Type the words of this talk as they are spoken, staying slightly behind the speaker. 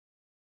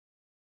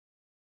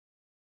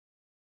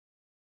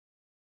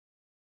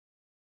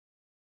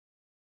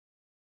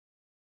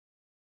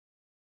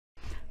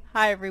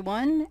Hi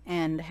everyone,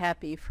 and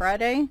happy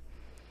Friday.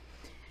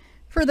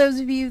 For those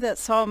of you that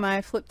saw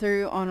my flip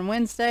through on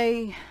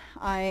Wednesday,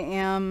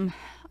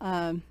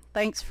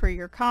 thanks for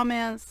your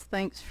comments,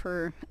 thanks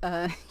for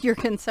your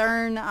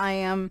concern. I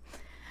am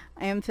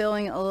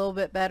feeling a little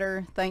bit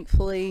better,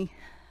 thankfully.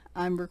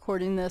 I'm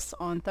recording this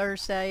on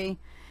Thursday,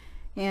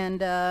 and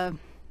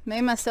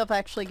made myself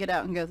actually get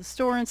out and go to the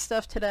store and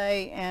stuff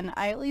today, and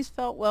I at least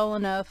felt well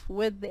enough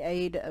with the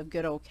aid of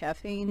good old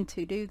caffeine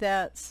to do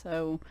that,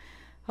 so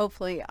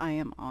hopefully I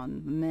am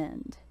on the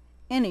mend.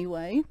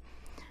 Anyway,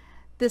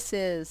 this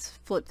is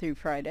Flip Through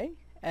Friday,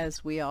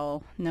 as we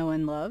all know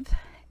and love,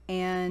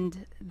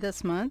 and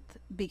this month,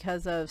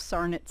 because of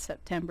Sarnat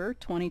September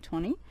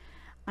 2020,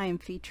 I am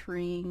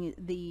featuring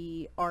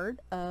the art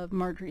of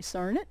Marjorie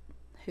Sarnat,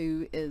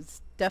 who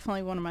is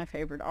definitely one of my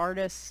favorite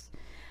artists.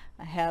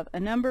 I have a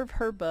number of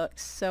her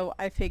books, so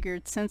I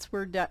figured since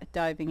we're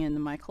diving into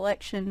my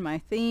collection, my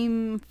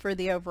theme for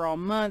the overall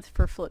month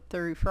for Flip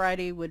Through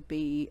Friday would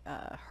be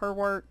her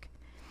work.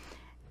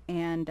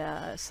 And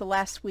so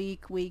last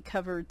week we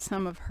covered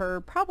some of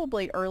her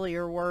probably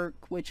earlier work,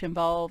 which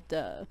involved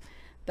the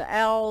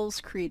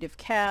owls, creative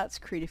cats,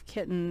 creative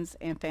kittens,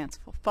 and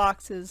fanciful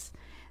foxes.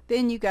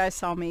 Then you guys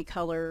saw me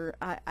color,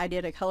 I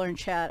did a color and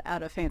chat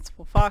out of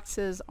Fanciful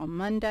Foxes on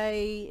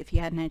Monday. If you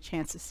hadn't had a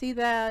chance to see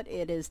that,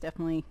 it is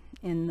definitely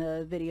in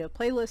the video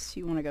playlist.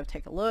 You want to go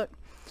take a look.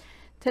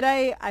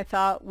 Today I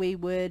thought we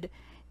would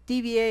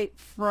deviate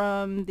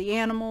from the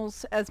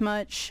animals as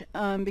much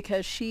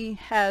because she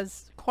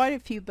has quite a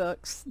few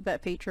books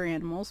that feature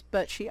animals,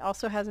 but she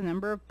also has a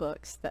number of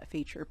books that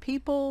feature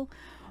people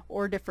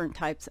or different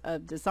types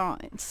of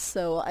designs.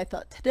 So I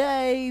thought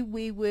today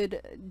we would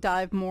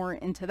dive more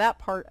into that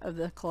part of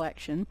the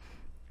collection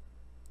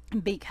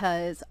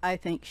because I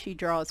think she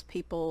draws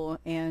people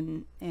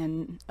and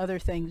other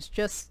things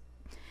just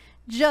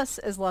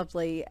as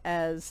lovely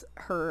as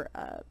her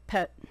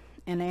pet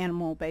and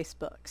animal based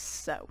books.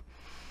 So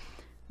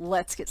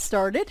let's get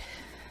started.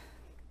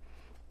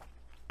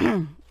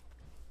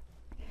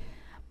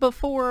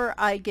 Before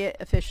I get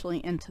officially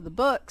into the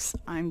books,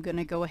 I'm going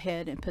to go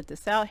ahead and put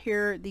this out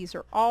here. These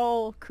are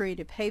all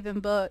Creative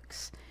Haven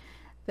books.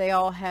 They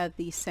all have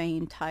the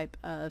same type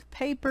of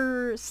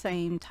paper,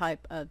 same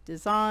type of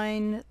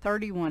design,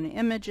 31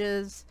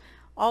 images,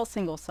 all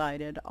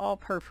single-sided, all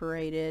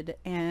perforated,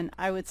 and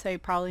I would say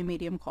probably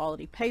medium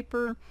quality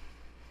paper.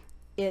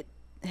 It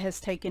has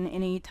taken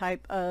any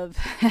type of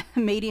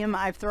medium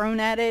I've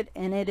thrown at it,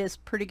 and it is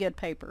pretty good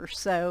paper.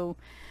 So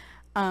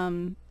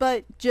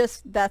but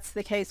just that's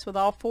the case with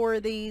all four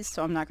of these,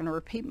 so I'm not going to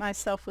repeat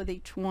myself with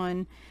each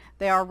one.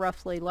 They are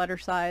roughly letter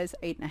size,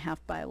 8.5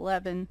 by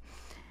 11.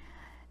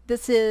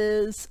 This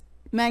is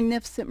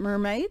Magnificent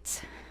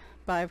Mermaids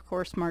by, of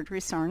course,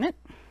 Marjorie Sarnat.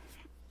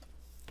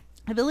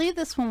 I believe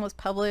this one was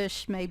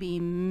published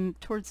maybe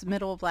towards the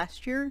middle of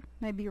last year,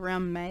 maybe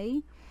around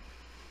May.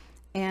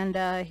 And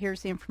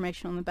here's the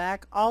information on the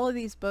back. All of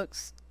these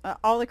books,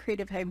 all the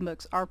Creative Haven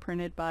books are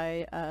printed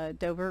by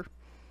Dover.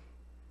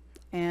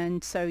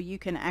 And so you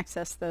can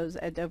access those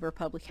at Dover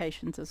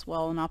Publications as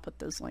well, and I'll put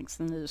those links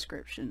in the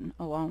description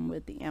along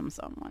with the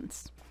Amazon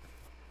ones.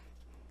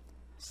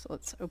 So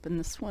let's open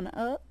this one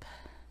up,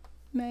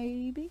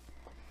 maybe.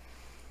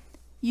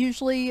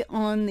 Usually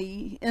on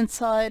the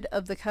inside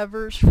of the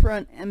covers,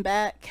 front and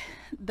back,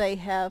 they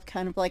have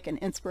kind of like an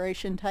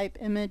inspiration type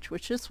image,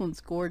 which this one's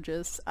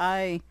gorgeous.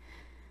 I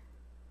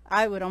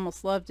would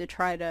almost love to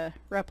try to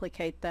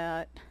replicate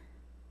that.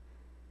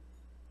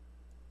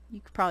 You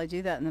could probably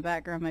do that in the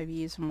background, maybe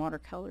use some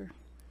watercolor.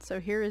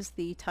 So here is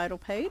the title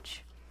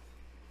page.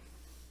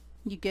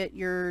 You get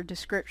your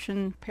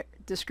descriptive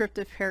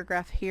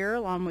paragraph here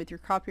along with your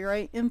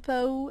copyright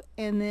info,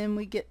 and then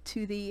we get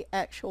to the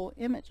actual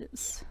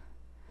images.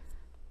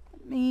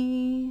 Let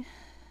me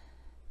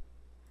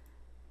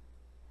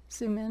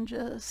zoom in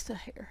just a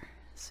hair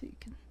so you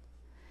can.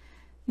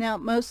 Now,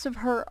 most of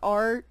her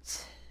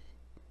art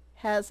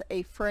has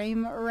a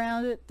frame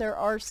around it. There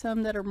are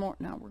some that are more,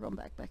 no, we're going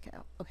back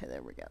out. Okay,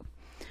 there we go.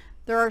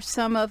 There are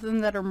some of them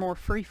that are more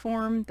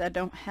freeform that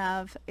don't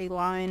have a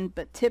line,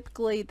 but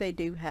typically they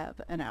do have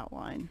an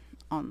outline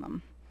on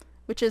them,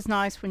 which is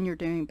nice when you're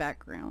doing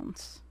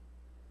backgrounds.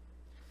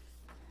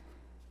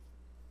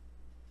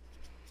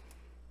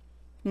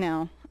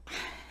 Now,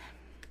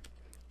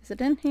 is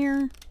it in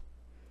here?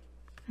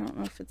 I don't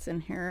know if it's in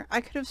here. I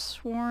could have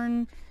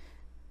sworn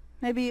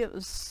maybe it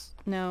was.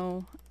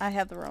 No, I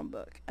have the wrong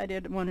book. I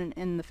did one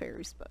in the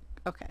Fairies book.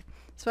 Okay,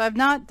 so I've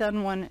not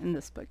done one in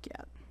this book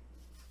yet.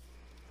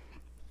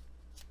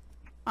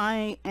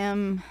 I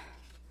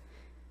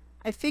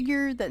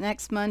figure that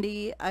next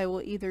Monday I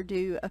will either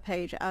do a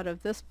page out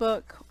of this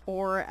book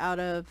or out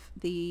of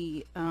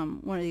the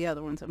one of the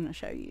other ones I'm going to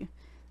show you.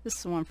 This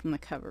is the one from the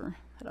cover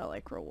that I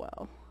like real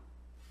well.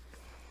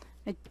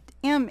 I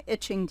am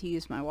itching to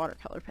use my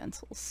watercolor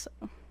pencils,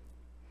 so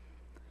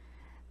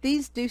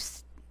these do,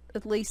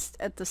 at least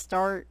at the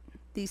start,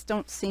 these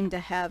don't seem to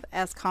have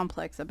as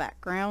complex a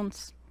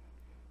backgrounds.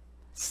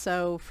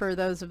 So for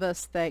those of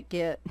us that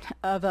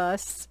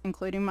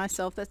including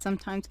myself, that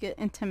sometimes get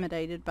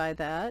intimidated by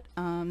that,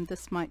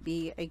 this might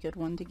be a good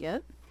one to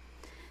get.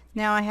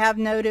 Now, I have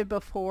noted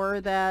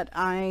before that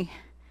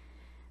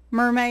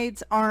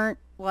mermaids aren't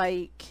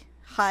like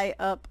high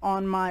up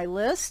on my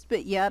list,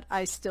 but yet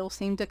I still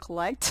seem to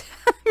collect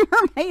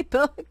mermaid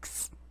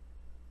books.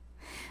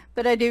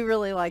 But I do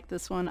really like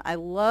this one. I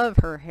love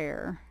her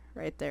hair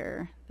right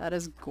there. That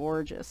is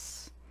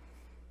gorgeous.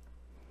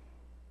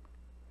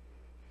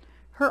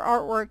 Her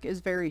artwork is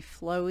very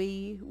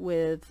flowy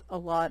with a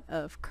lot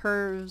of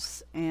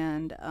curves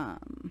and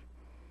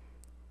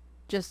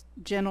just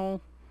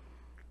gentle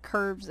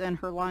curves in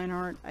her line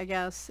art, I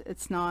guess.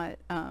 It's not,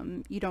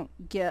 you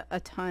don't get a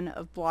ton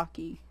of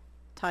blocky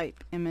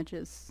type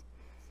images.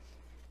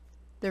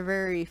 They're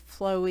very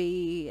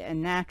flowy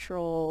and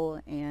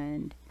natural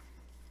and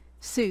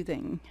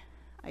soothing,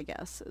 I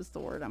guess is the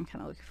word I'm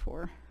kind of looking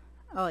for.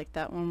 I like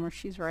that one where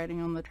she's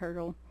riding on the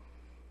turtle.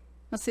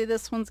 Let's see,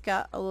 this one's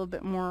got a little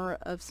bit more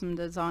of some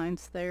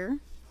designs there.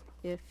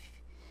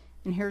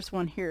 And here's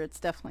one here. It's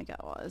definitely got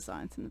a lot of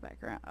designs in the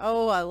background.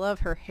 Oh, I love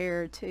her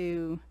hair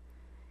too.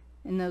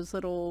 In those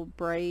little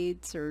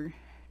braids or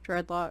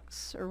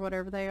dreadlocks or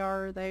whatever they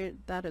are.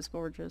 That is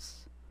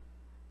gorgeous.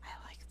 I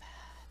like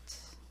that.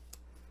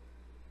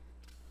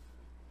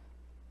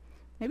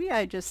 Maybe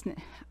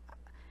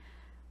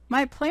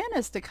my plan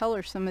is to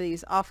color some of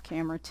these off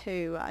camera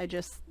too.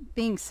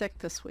 Being sick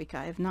this week,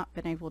 I have not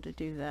been able to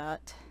do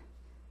that.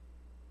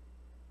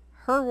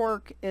 Her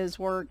work is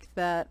work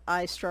that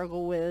I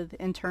struggle with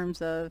in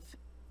terms of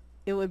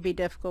it would be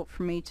difficult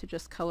for me to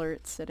just color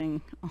it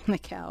sitting on the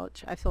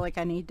couch. I feel like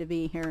I need to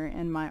be here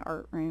in my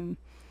art room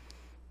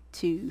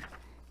to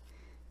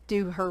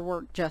do her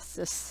work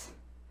justice.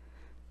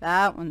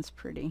 That one's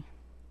pretty.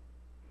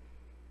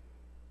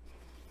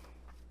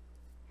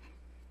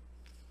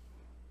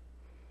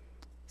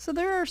 So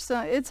there are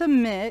some, it's a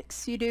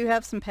mix. You do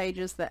have some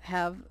pages that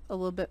have a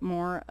little bit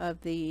more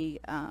of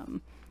the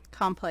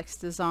complex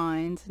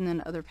designs, and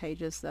then other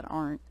pages that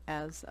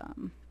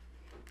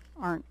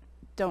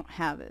don't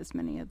have as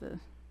many of the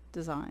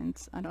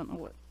designs. I don't know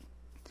what,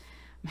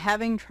 I'm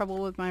having trouble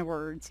with my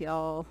words,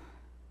 y'all.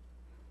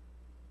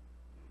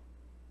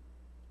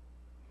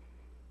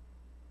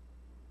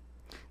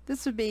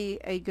 This would be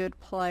a good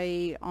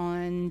play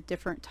on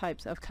different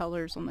types of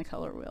colors on the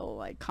color wheel,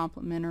 like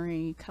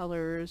complementary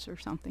colors or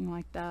something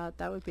like that.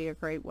 That would be a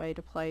great way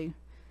to play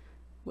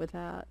with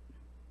that.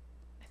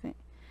 I think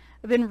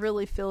I've been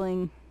really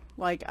feeling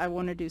like I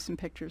want to do some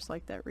pictures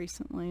like that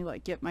recently,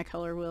 like get my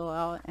color wheel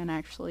out and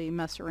actually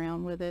mess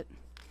around with it.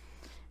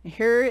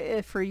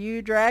 Here, for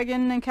you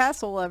dragon and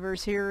castle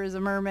lovers, here is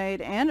a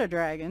mermaid and a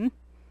dragon,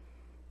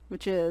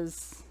 which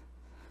is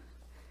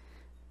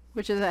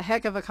a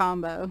heck of a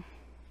combo.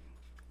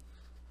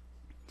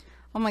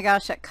 Oh my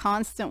gosh, that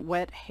constant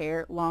wet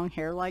hair, long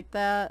hair like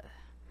that.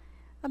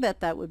 I bet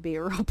that would be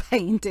a real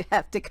pain to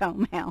have to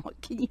comb out.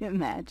 Can you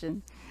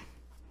imagine?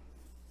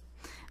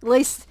 At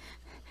least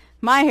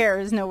my hair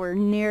is nowhere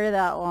near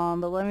that long,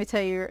 but let me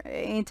tell you,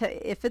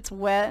 if it's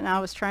wet and I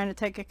was trying to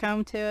take a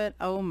comb to it,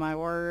 oh my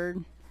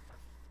word.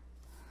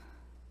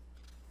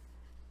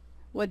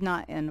 Would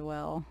not end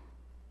well.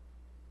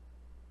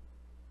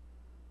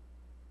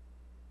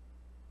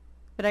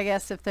 But I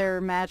guess if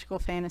they're magical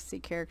fantasy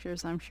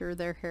characters, I'm sure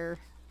their hair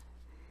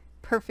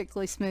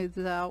perfectly smooths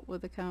out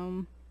with a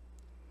comb.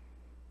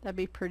 That'd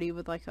be pretty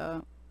with like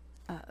a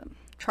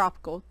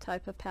tropical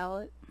type of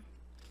palette.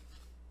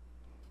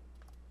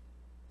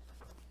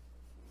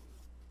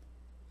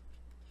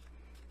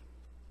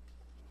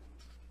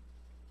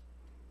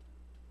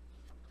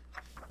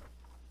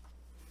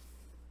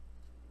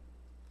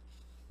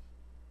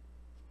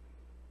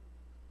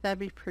 That'd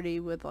be pretty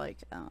with like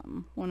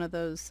one of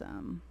those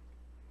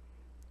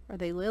are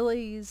they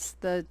lilies?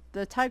 The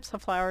types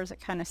of flowers that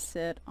kind of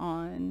sit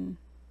on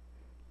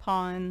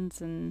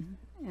ponds and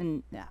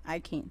yeah, I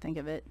can't think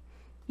of it.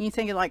 You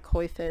think of like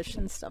koi fish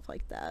and stuff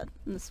like that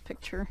in this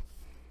picture.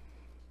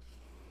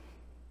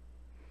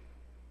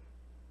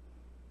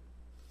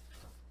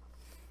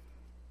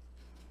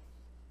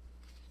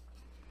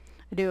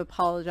 I do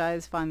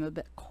apologize if I'm a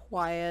bit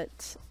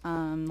quiet.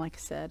 Like I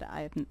said,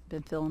 I've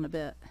been feeling a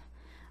bit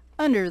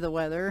under the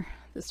weather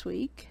this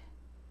week.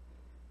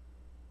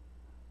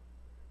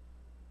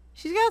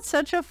 She's got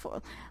such a,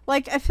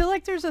 like, I feel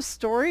like there's a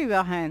story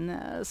behind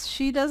this.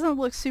 She doesn't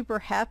look super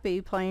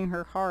happy playing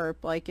her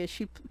harp. Like,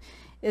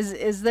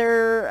 is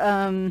there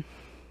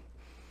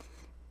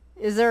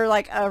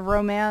like a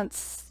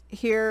romance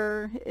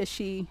here? Is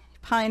she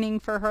pining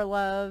for her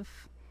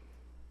love?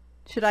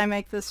 Should I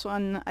make this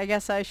one, I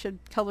guess I should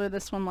color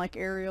this one like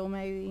Ariel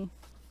maybe.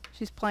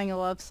 She's playing a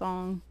love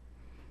song.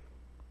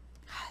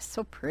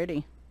 So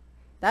pretty.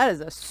 That is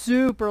a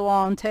super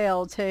long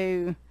tail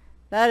too.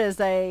 That is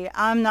a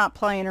I'm not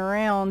playing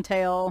around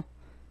tail.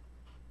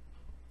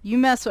 You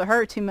mess with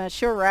her too much,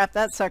 she'll wrap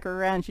that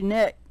sucker around your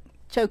neck.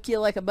 Choke you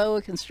like a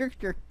boa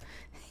constrictor.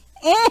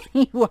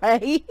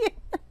 Anyway.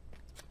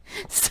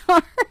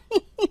 Sorry.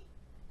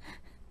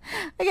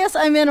 I guess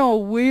I'm in a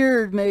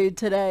weird mood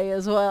today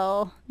as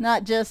well.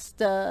 Not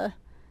just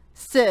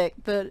sick,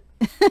 but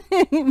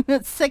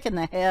sick in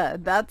the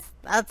head.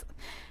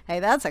 Hey,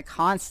 that's a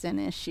constant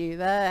issue.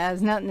 That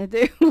has nothing to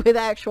do with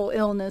actual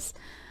illness.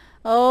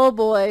 Oh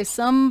boy,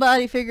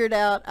 somebody figured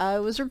out I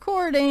was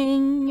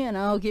recording, and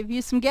I'll give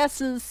you some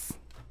guesses.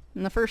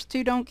 And the first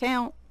two don't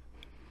count.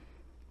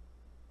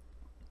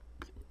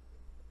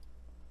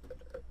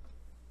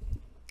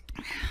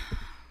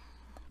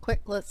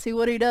 Quick, let's see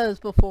what he does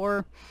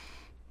before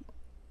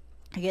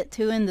I get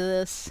too into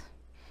this.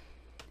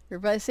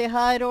 Everybody say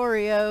hi to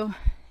Oreo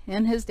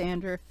and his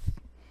dandruff.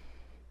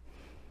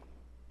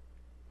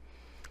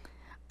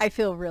 I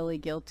feel really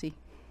guilty,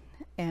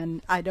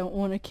 and I don't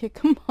want to kick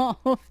him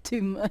off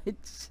too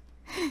much.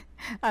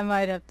 I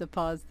might have to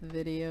pause the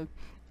video.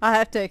 I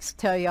have to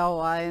tell y'all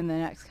why in the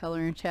next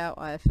color and chat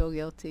why I feel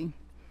guilty.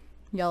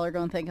 Y'all are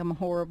going to think I'm a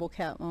horrible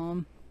cat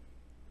mom.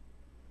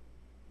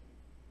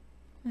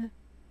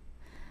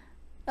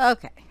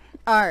 Okay,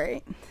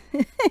 alright.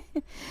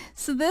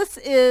 So this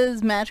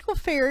is Magical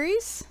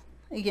Fairies,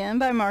 again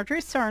by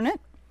Marjorie Sarnat.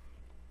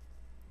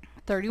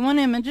 31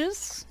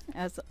 images,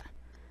 as I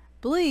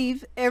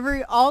believe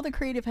all the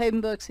Creative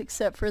Haven books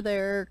except for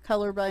their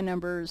color by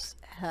numbers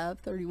have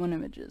 31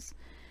 images.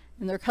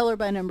 And their color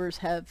by numbers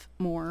have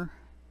more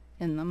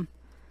in them.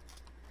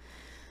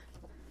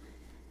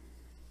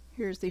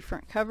 Here's the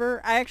front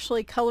cover. I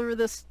actually colored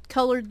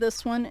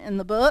this one in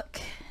the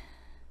book.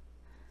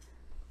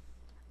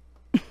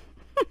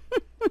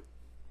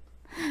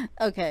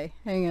 Okay,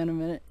 hang on a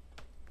minute.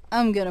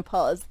 I'm gonna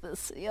pause this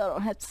so y'all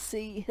don't have to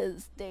see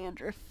his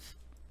dandruff.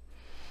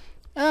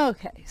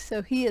 Okay,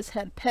 so he has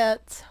had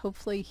pets.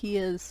 Hopefully he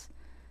is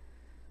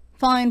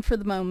fine for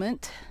the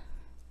moment.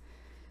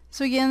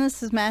 So again,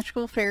 this is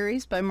Magical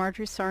Fairies by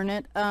Marjorie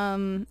Sarnat.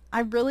 I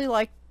really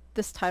like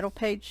this title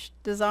page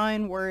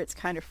design where it's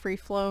kind of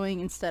free-flowing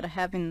instead of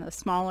having the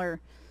smaller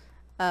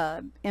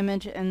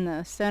image in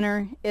the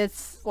center.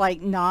 It's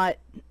like not...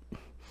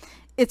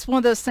 It's one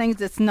of those things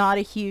that's not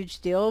a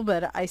huge deal,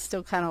 but I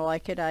still kind of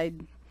like it. I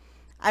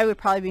would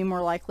probably be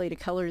more likely to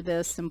color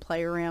this and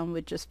play around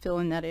with just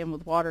filling that in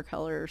with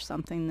watercolor or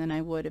something than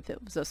I would if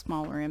it was a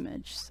smaller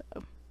image.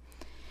 So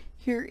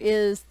here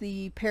is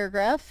the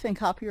paragraph and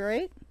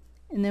copyright,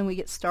 and then we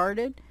get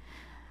started.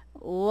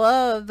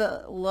 Love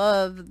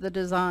the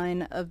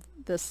design of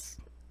this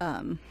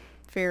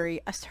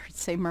fairy. I started to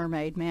say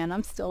mermaid, man.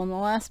 I'm still in the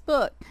last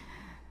book.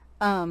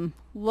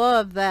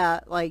 Love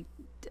that, like,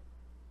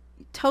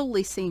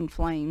 totally seen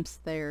flames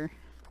there.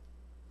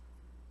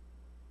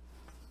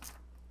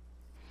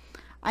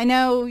 I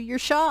know you're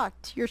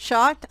shocked. You're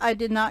shocked I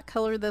did not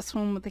color this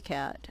one with a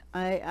cat.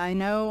 I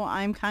know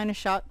I'm kind of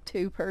shocked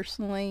too,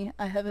 personally.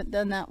 I haven't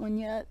done that one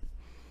yet.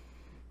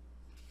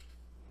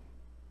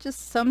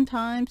 Just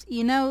sometimes,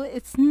 you know,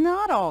 it's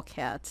not all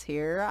cats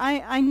here.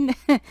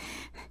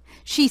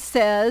 She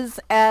says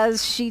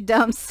as she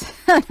dumps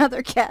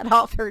another cat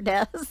off her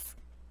desk.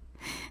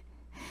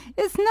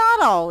 It's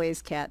not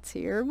always cats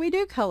here. We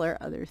do color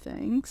other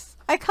things.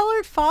 I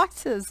colored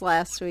foxes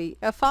last week,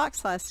 a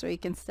fox last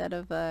week instead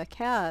of a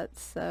cat.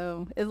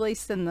 So at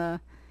least in the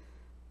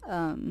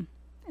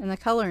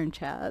coloring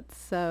chat.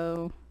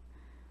 So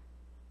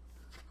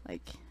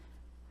like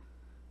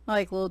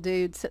little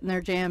dude sitting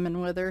there jamming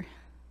with her.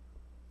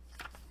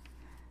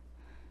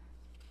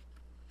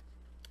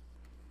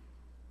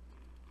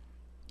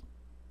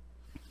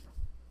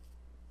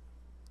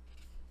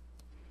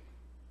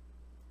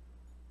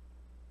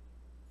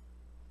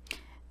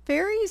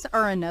 Fairies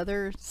are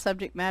another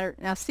subject matter.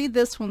 Now see,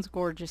 this one's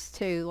gorgeous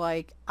too.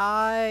 Like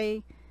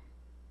I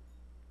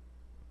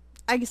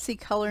can see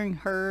coloring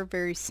her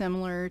very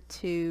similar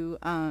to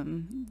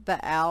the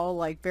owl,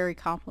 like very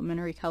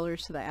complementary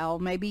colors to the owl.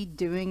 Maybe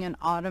doing an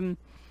autumn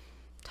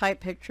type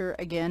picture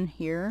again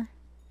here.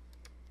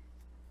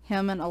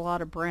 Him and a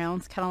lot of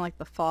browns, kind of like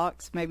the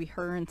fox. Maybe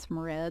her and some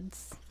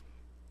reds,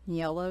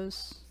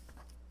 yellows.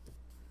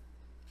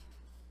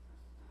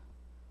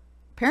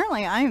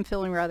 Apparently I am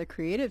feeling rather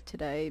creative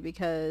today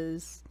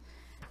because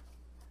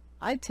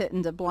I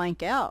tend to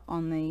blank out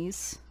on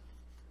these.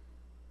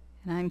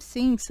 And I'm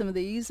seeing some of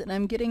these and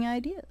I'm getting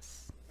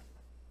ideas.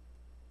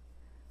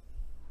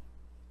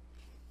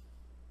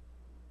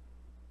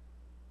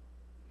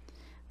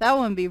 That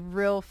one would be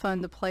real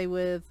fun to play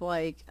with,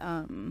 like,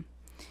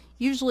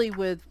 usually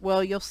with,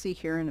 well, you'll see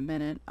here in a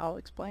minute. I'll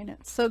explain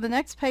it. So the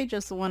next page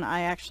is the one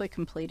I actually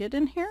completed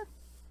in here.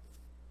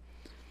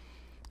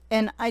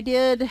 And I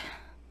did...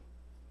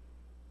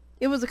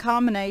 It was a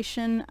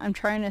combination. I'm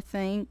trying to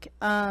think.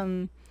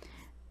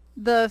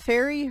 The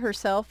fairy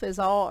herself is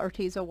all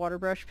Arteza water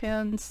brush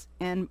pens,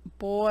 and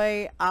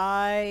boy,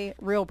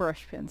 real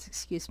brush pens,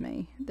 excuse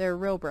me. They're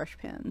real brush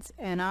pens,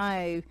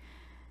 and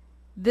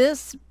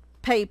this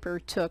paper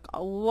took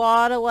a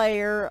lot of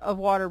layer of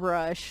water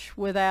brush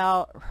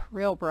without,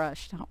 real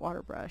brush, not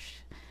water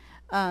brush.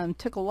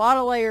 Took a lot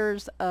of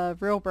layers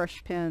of real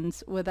brush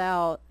pens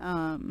without,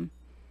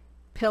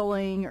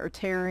 pilling or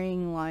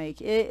tearing.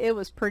 Like it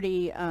was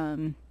pretty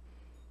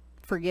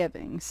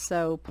forgiving,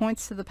 so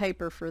points to the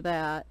paper for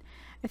that.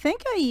 I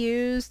think I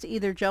used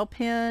either gel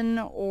pen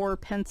or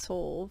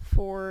pencil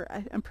for,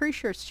 I'm pretty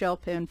sure it's gel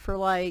pen for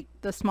like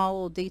the small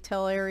little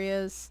detail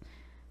areas.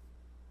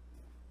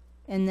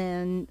 And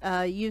then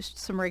used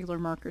some regular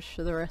markers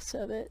for the rest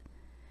of it.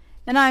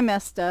 And I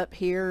messed up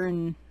here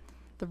and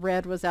the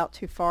red was out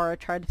too far. I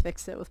tried to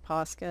fix it with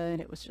Posca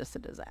and it was just a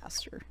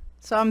disaster.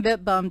 So I'm a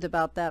bit bummed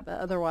about that, but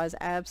otherwise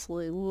I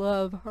absolutely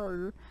love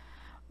her.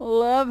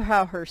 Love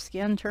how her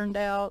skin turned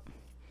out.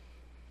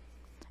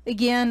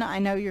 Again, I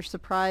know you're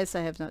surprised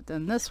I have not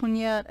done this one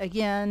yet.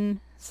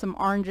 Again, some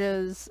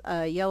oranges,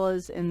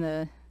 yellows in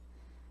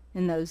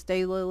those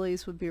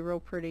daylilies would be real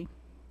pretty.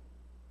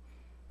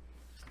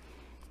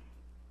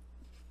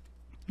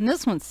 And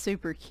this one's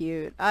super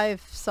cute.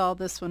 I've saw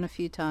this one a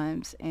few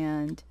times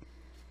and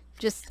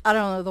just, I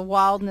don't know, the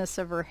wildness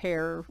of her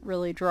hair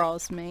really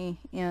draws me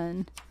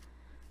in.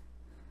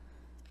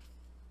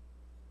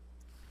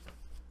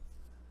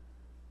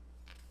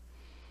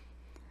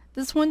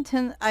 This one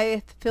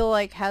I feel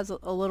like has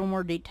a little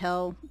more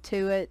detail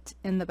to it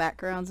in the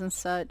backgrounds and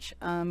such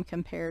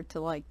compared to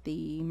like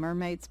the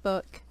Mermaids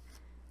book.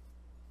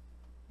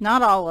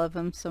 Not all of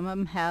them. Some of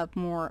them have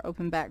more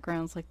open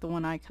backgrounds like the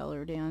one I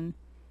colored in.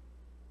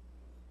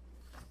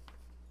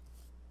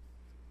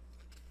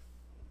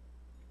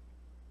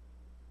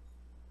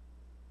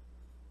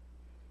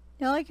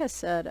 Yeah, like I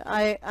said,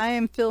 I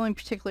am feeling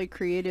particularly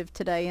creative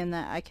today in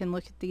that I can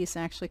look at these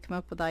and actually come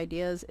up with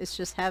ideas. It's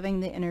just having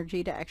the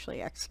energy to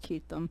actually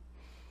execute them.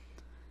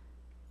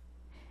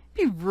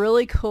 It'd be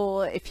really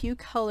cool if you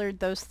colored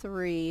those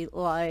three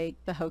like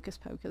the Hocus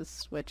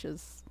Pocus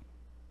witches.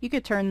 You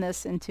could turn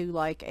this into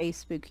like a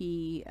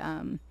spooky,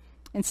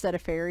 instead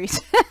of fairies.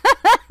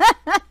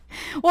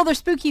 Well, they're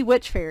spooky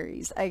witch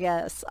fairies, I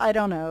guess. I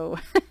don't know.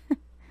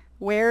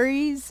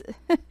 Waries?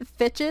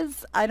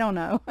 Fitches? I don't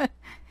know.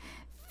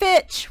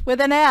 Fitch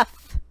with an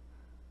F.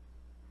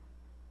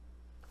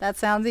 That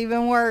sounds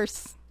even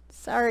worse.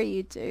 Sorry,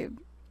 YouTube.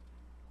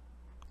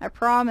 I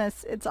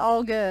promise it's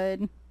all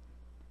good.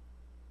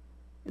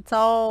 It's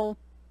all,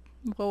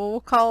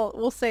 well,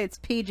 we'll say it's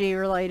PG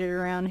related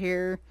around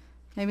here.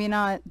 Maybe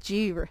not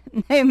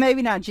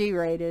maybe not G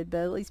rated, but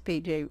at least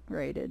PG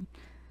rated.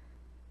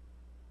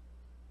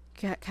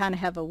 Kind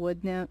of have a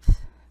wood nymph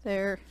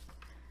there.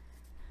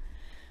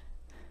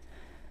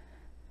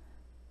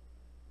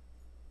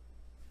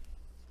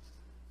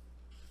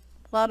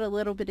 A lot of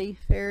little bitty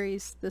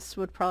fairies. This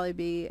would probably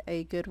be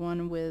a good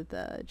one with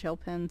gel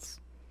pens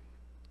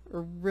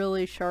or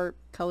really sharp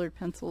colored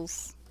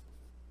pencils.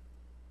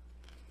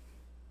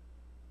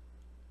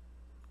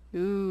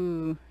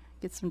 Ooh,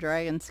 get some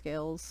dragon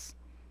scales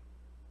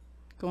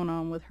going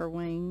on with her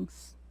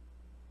wings.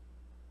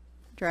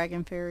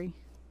 Dragon fairy.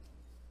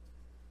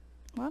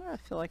 Why do I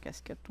feel like I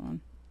skipped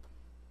one?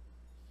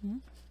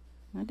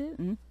 I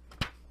didn't.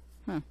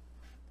 Huh.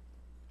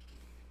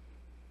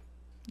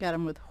 Got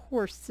them with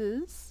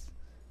horses.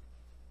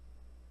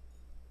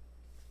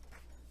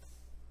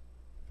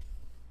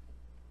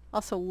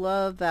 Also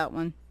love that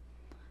one.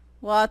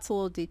 Lots of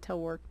little detail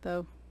work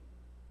though.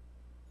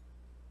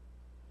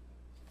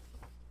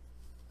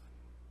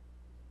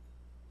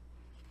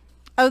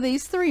 Oh,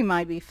 these three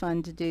might be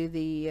fun to do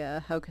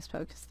the Hocus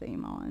Pocus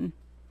theme on.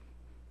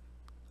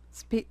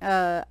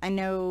 I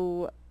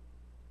know,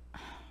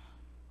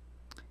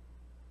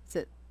 is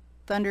it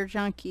Thunder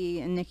Junkie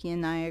and Nikki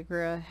and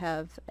Niagara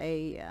have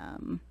a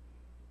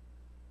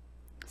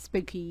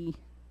spooky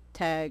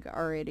tag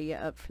already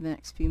up for the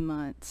next few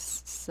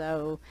months,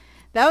 so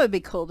that would be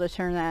cool to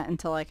turn that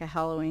into like a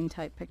Halloween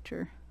type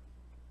picture.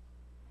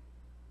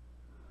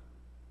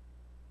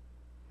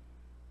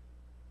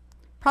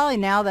 Probably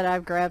now that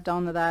I've grabbed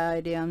onto that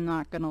idea, I'm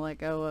not going to let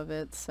go of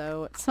it,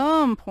 so at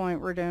some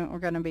point we're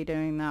going to be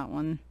doing that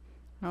one.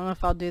 I don't know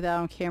if I'll do that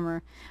on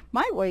camera.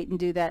 Might wait and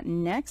do that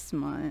next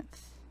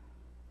month.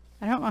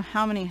 I don't know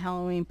how many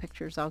Halloween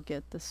pictures I'll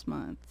get this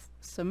month.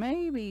 So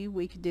maybe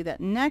we could do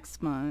that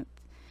next month.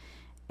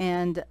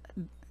 And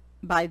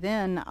by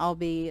then I'll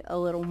be a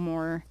little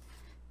more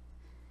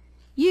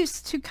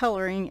used to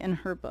coloring in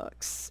her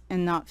books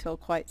and not feel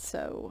quite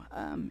so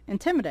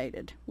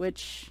intimidated,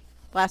 which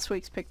last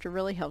week's picture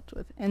really helped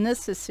with. And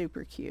this is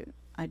super cute.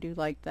 I do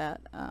like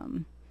that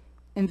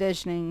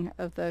envisioning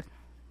of the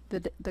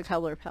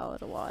color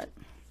palette a lot.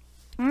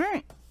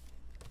 Alright.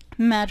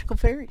 Magical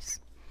fairies.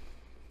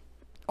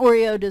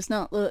 Oreo does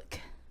not look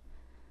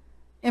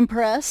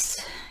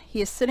impressed.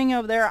 He is sitting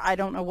over there. I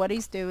don't know what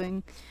he's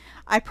doing.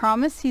 I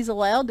promise he's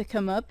allowed to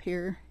come up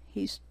here.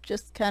 He's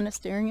just kind of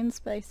staring in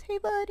space. Hey,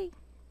 buddy.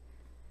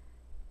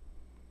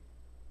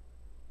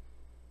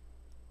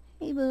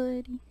 Hey,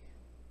 buddy.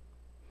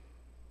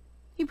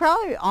 He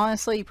probably,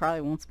 honestly, he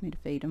probably wants me to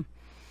feed him.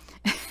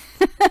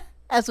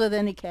 As with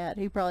any cat,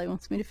 he probably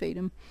wants me to feed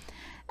him.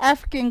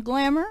 African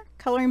Glamour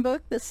coloring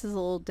book. This is a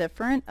little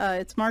different.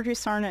 It's Marjorie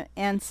Sarnat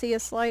and Cia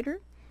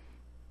Slater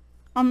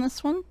on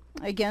this one.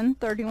 Again,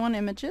 31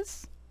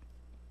 images.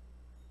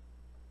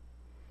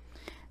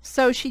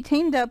 So she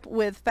teamed up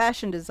with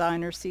fashion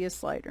designer Cia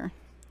Slater.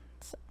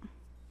 So.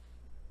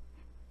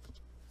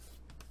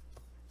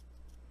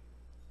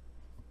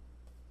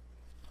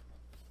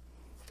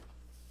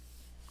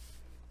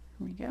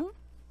 There we go.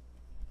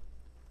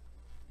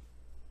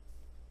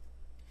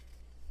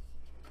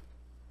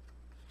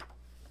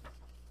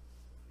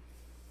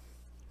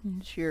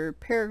 Here's your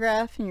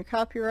paragraph and your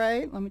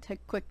copyright. Let me take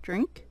a quick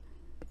drink.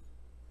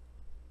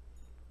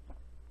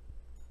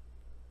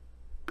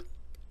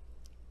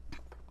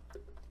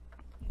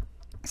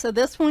 So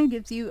this one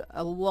gives you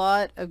a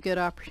lot of good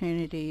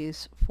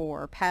opportunities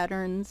for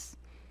patterns.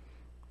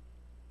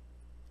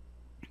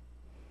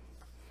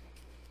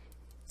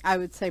 I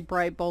would say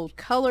bright, bold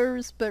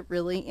colors, but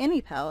really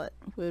any palette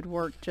would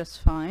work just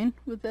fine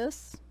with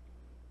this.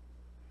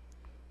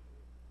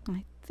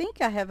 I think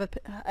I have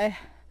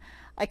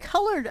I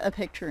colored a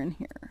picture in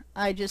here.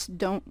 I just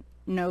don't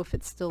know if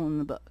it's still in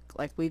the book.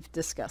 Like, we've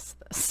discussed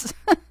this.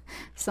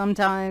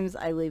 Sometimes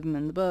I leave them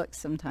in the book,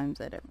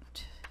 sometimes I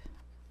don't.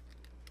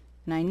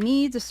 And I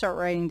need to start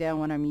writing down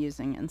what I'm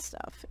using and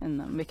stuff in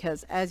them,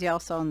 because as y'all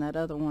saw in that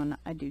other one,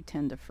 I do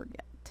tend to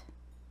forget.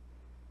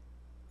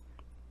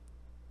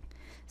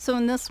 So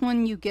in this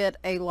one, you get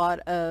a lot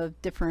of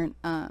different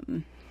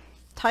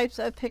types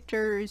of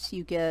pictures.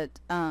 You get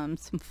some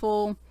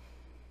full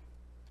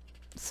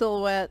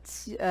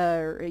silhouettes,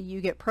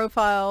 you get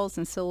profiles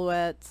and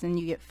silhouettes, and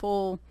you get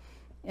full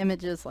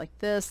images like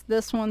this.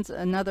 This one's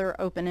another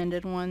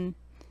open-ended one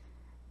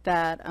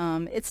that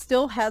it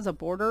still has a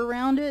border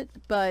around it,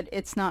 but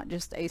it's not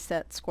just a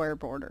set square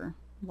border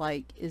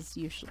like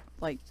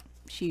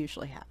she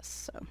usually has.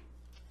 So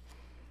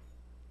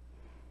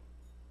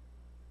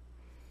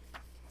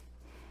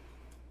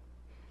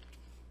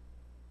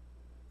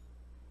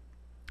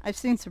I've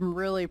seen some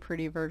really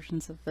pretty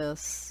versions of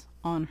this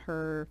on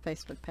her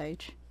Facebook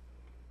page.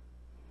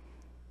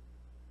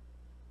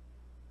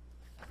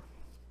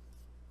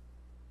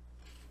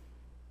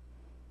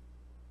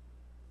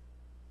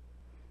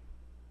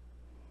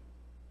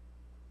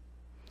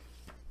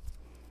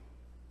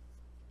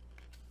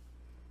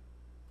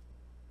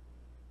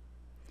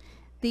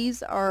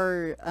 These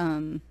are,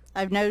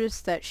 I've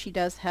noticed that she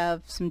does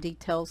have some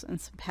details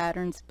and some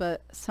patterns,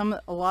 but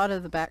a lot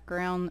of the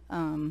background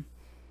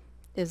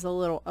is a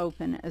little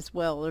open as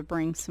well to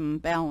bring some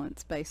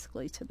balance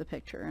basically to the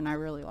picture, and I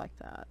really like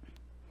that.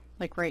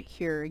 Like right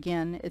here,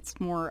 again, it's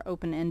more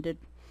open-ended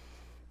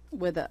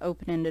with an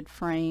open-ended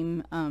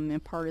frame in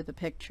part of the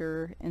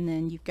picture, and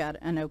then you've got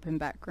an open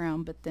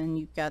background, but then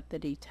you've got the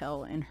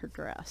detail in her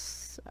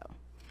dress. So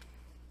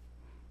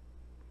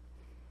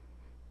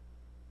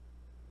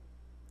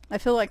I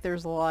feel like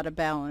there's a lot of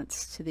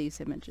balance to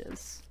these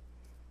images,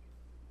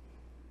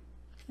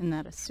 and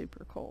that is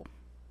super cool.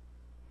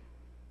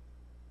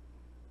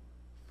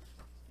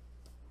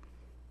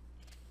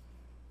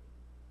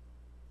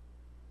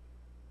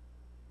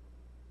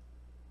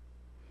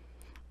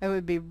 I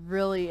would be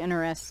really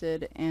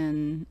interested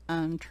in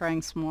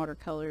trying some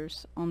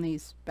watercolors on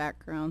these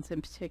backgrounds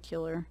in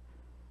particular.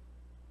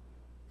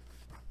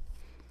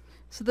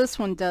 So this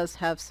one does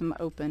have some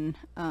open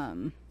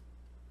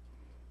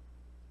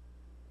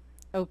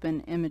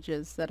open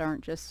images that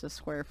aren't just a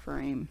square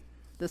frame.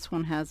 This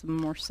one has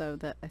more so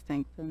that I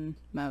think than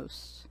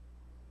most.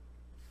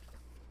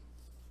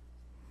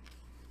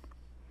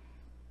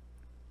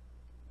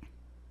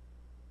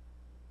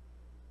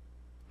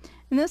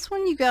 In this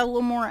one, you got a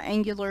little more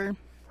angular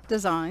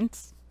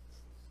designs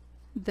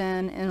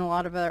than in a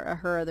lot of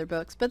her other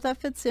books, but that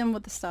fits in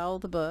with the style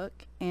of the book,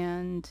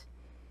 and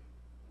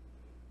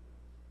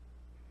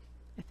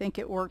I think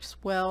it works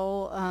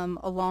well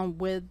along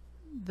with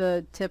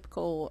the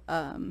typical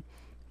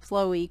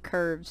flowy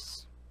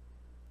curves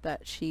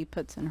that she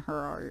puts in her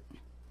art.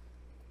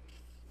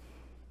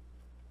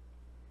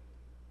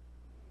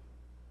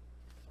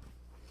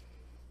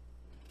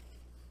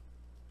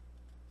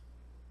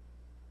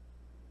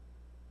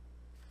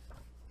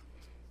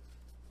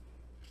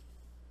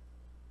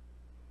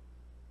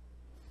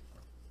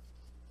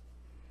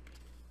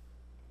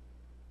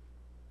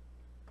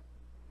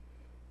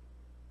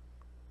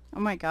 Oh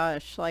my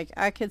gosh, like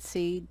I could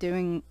see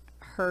doing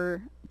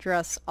her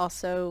dress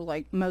also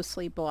like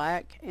mostly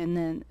black, and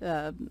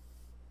then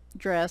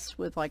dress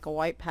with like a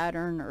white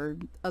pattern, or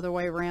other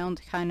way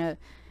around, kind of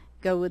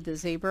go with the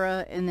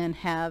zebra and then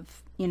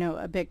have, you know,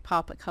 a big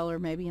pop of color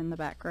maybe in the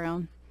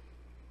background,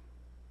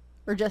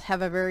 or just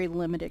have a very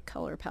limited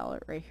color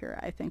palette right here.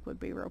 I think would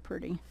be real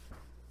pretty.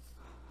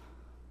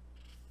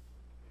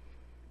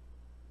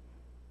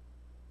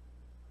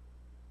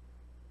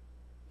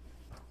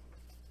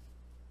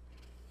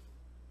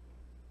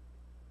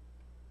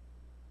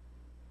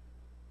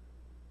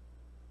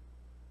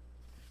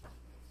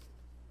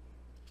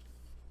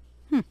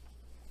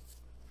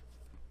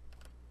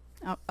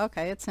 Oh,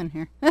 okay, it's in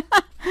here.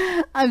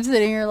 I'm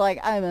sitting here like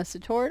I must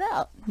have tore it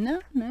out. No,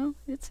 no,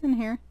 it's in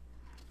here.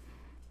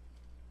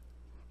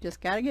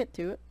 Just gotta get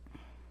to it.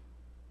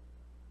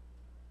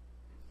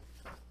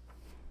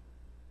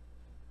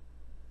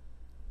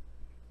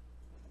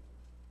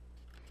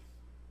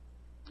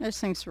 I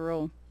just think it's a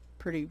real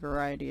pretty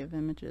variety of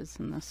images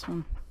in this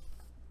one.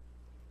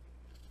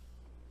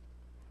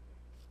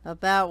 Now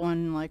that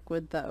one, like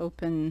with the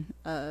open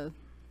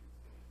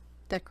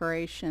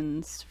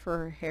decorations for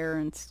her hair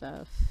and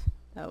stuff,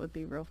 That would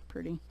be real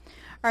pretty.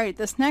 Alright,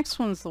 this next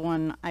one's the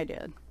one I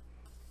did.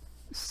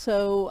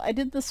 So I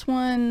did this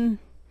one,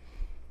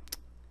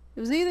 it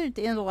was either at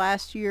the end of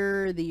last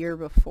year or the year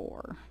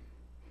before.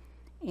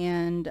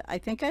 And I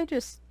think I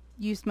just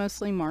used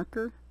mostly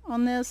marker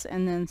on this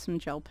and then some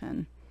gel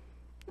pen.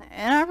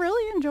 And I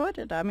really enjoyed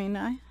it. I mean,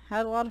 I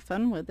had a lot of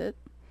fun with it.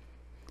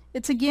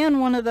 It's again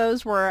one of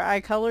those where I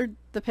colored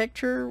the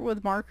picture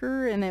with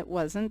marker and it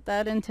wasn't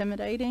that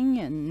intimidating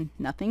and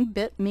nothing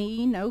bit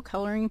me. No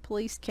coloring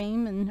police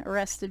came and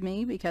arrested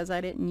me because I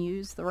didn't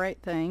use the right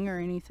thing or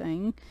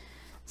anything.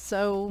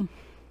 So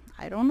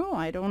I don't know.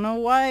 I don't know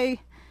why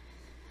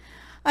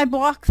I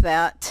block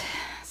that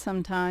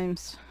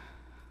sometimes.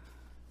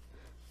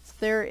 So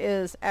there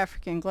is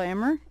African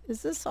Glamour.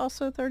 Is this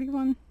also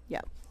 31?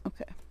 Yeah.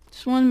 Okay.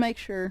 Just want to make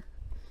sure.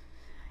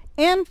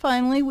 And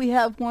finally, we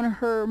have one of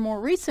her more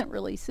recent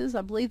releases.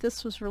 I believe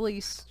this was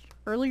released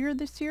earlier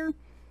this year.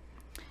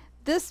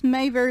 This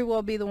may very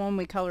well be the one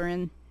we color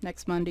in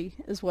next Monday,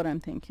 is what I'm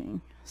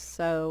thinking.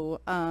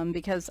 So,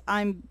 because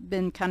I've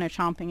been kind of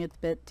chomping at the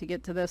bit to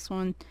get to this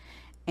one,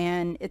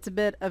 and it's a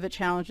bit of a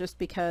challenge just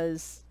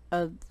because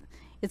of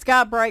it's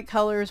got bright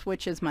colors,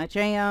 which is my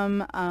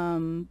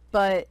jam,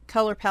 but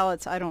color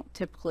palettes I don't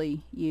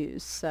typically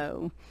use.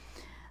 So,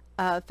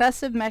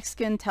 Festive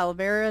Mexican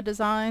Talavera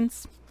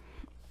designs.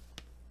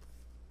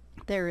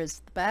 There is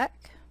the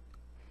back.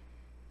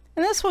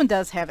 And this one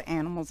does have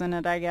animals in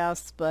it, I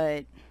guess,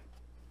 but...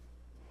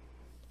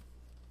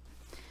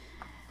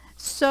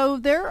 So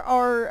there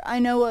are, I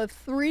know of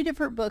 3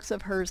 different books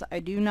of hers I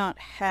do not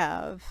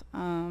have.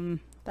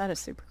 That is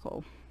super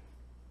cool.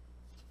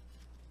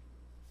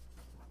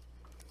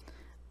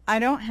 I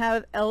don't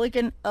have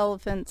Elegant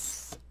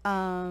Elephants,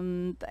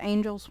 the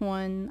Angels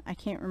one, I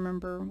can't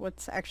remember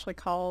what's actually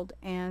called,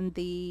 and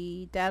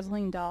the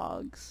Dazzling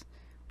Dogs.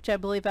 Which I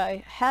believe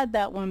I had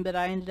that one, but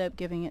I ended up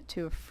giving it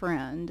to a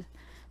friend.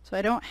 So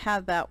I don't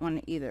have that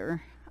one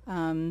either.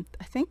 I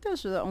think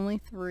those are the only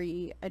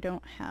 3 I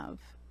don't have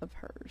of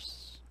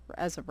hers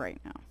as of right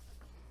now.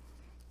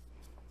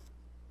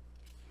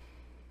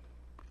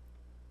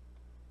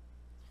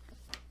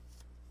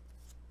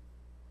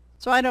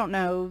 So I don't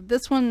know.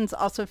 This one's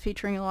also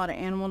featuring a lot of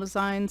animal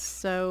designs,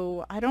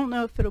 so I don't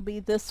know if it'll be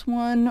this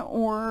one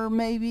or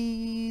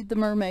maybe the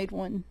mermaid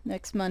one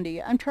next Monday.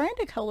 I'm trying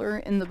to color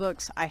in the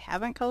books I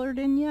haven't colored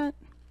in yet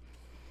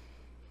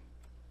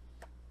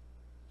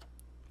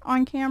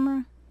on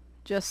camera,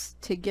 just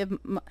to give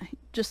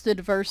just to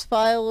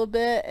diversify a little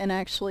bit and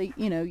actually,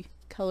 you know,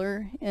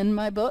 color in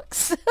my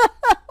books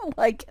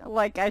like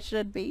I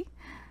should be.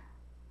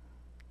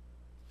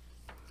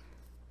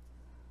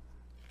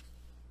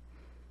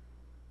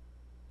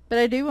 But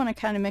I do want to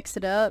kind of mix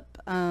it up.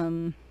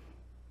 I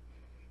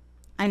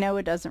know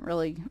it doesn't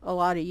really, a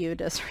lot of you, it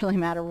doesn't really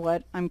matter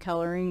what I'm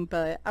coloring,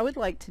 but I would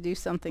like to do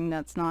something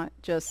that's not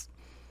just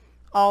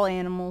all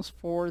animals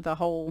for the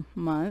whole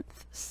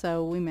month.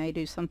 So we may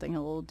do something a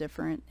little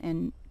different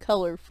and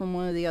color from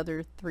one of the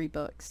other 3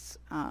 books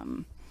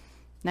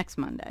next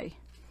Monday.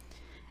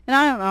 And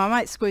I don't know, I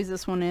might squeeze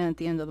this one in at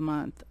the end of the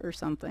month or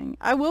something.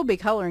 I will be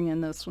coloring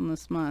in this one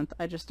this month.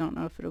 I just don't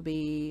know if it'll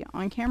be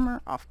on camera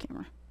or off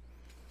camera.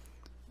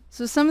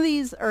 So some of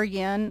these are,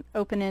 again,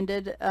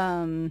 open-ended,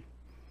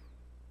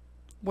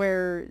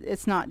 where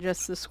it's not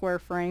just the square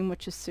frame,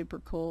 which is super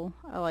cool.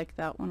 I like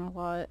that one a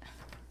lot.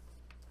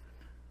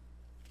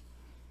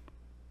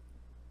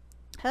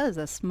 That is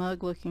a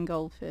smug-looking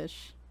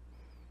goldfish.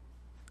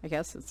 I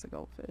guess it's a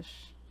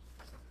goldfish.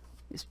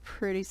 It's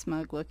pretty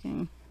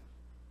smug-looking.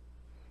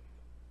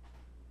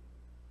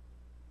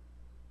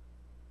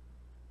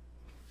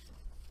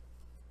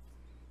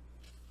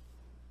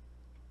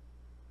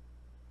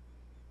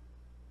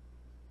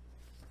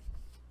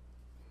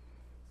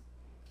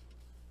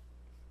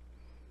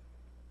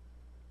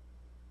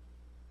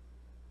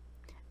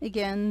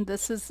 Again,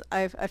 this is,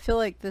 I feel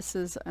like this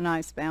is a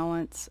nice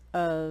balance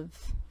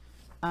of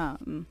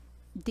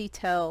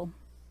detail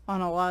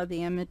on a lot of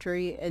the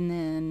imagery, and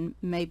then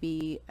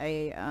maybe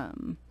a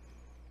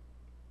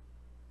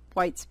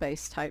white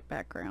space type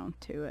background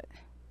to it.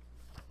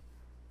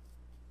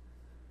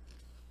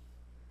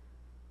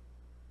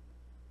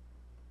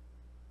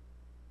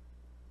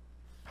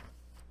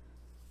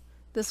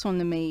 This one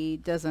to me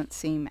doesn't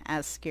seem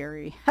as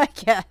scary, I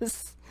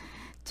guess,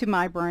 to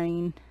my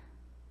brain.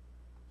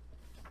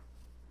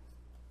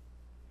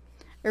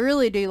 I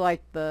really do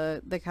like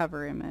the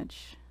cover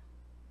image.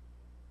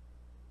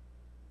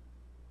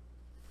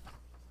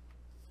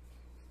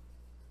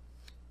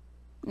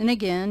 And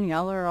again,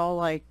 y'all are all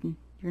like,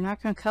 you're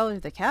not going to color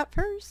the cat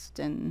first?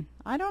 And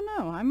I don't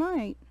know, I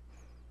might.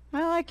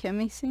 I like him.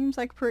 He seems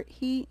like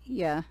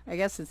yeah, I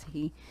guess it's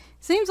he.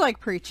 Seems like a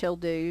pretty chill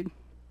dude.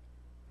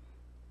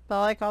 But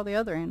I like all the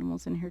other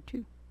animals in here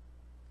too.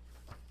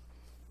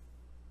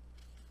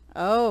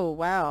 Oh,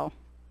 wow.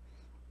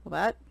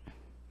 Well,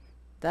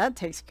 that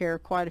takes care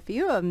of quite a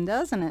few of them,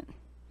 doesn't it?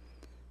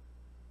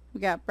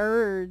 We got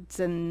birds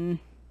and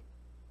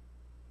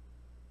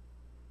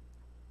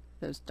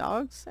those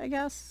dogs, I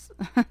guess.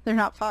 They're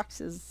not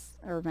foxes,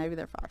 or maybe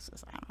they're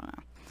foxes, I don't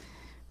know.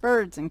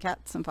 Birds and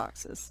cats and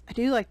foxes. I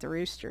do like the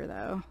rooster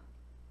though.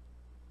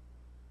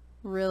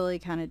 Really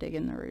kind of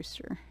digging the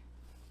rooster.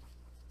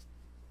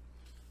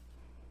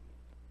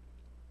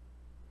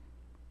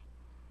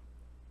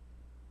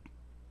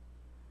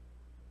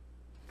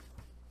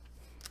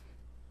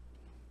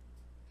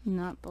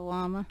 Not the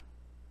llama.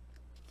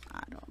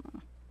 I don't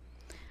know.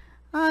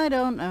 I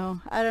don't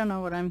know. I don't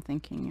know what I'm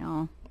thinking,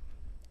 y'all.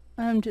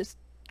 I'm just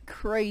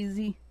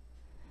crazy.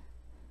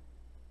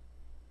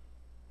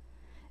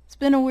 It's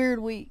been a weird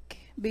week.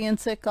 Being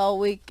sick all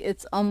week,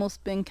 it's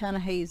almost been kind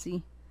of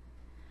hazy.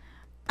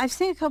 I've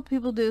seen a couple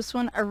people do this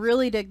one. I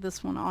really dig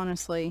this one,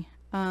 honestly.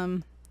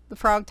 The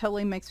frog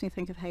totally makes me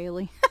think of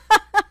Haley.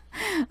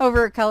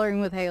 Over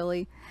coloring with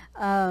Haley.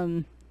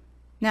 Now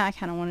I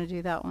kind of want to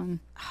do that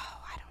one. Oh,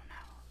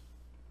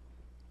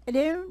 I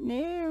don't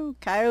know.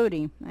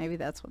 Coyote. Maybe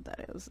that's what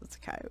that is. It's a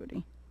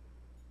coyote.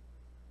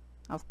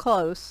 I was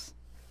close.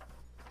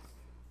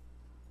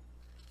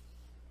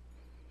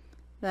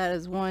 That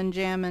is one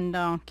jammin'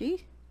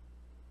 donkey.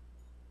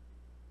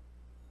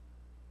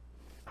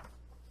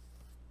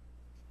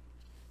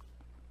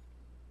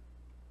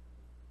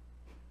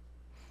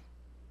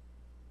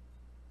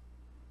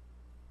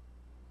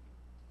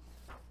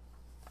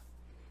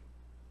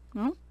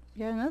 Oh,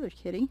 got another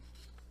kitty.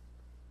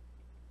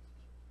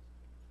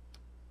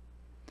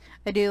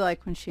 I do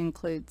like when she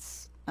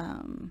includes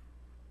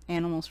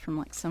animals from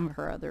like some of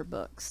her other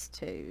books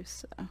too,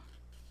 so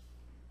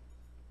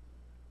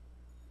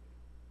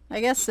I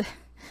guess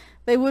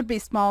they would be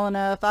small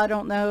enough. I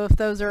don't know if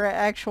those are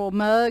actual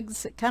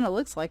mugs. It kind of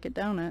looks like it,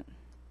 don't it?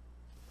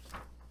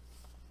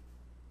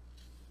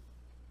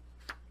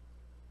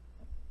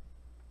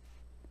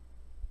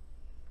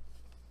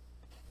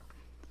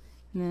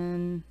 And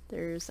then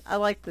there's, I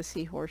like the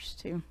seahorse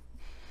too.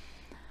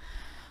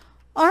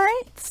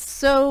 Alright,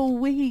 so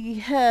we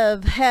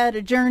have had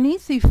a journey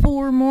through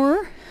 4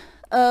 more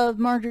of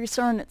Marjorie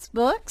Sarnat's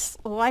books.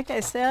 Like I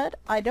said,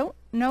 I don't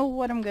know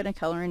what I'm going to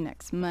color in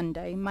next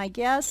Monday. My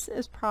guess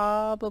is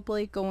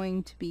probably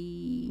going to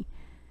be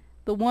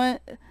the one,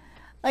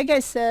 like I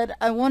said,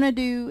 I want to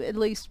do at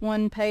least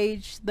one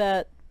page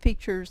that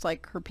features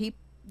like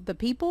the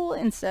people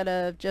instead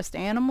of just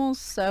animals.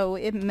 So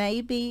it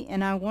may be,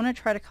 and I want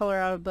to try to color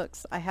out of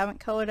books I haven't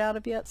colored out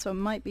of yet, so it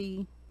might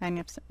be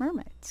Magnificent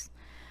Mermaids.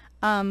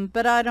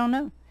 But I don't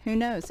know. Who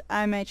knows?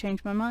 I may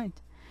change my mind.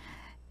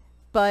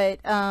 But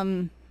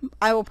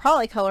I will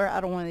probably color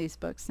out of one of these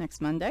books next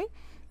Monday.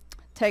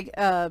 Keep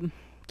an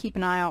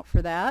eye out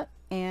for that.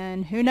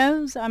 And who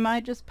knows? I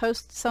might just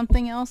post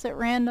something else at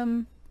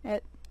random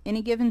at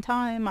any given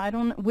time. I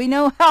don't know. We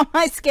know how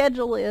my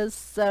schedule is.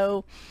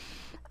 So,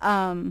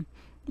 and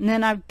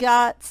then I've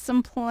got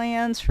some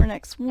plans for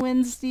next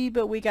Wednesday,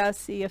 but we gotta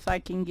see if I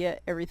can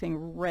get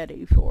everything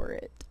ready for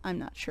it. I'm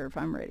not sure if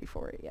I'm ready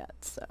for it yet.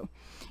 So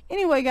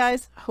anyway,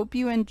 guys, hope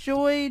you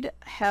enjoyed.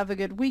 Have a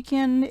good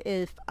weekend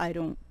if I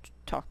don't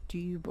talk to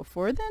you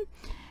before then.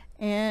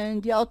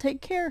 And y'all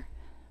take care.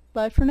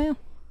 Bye for now.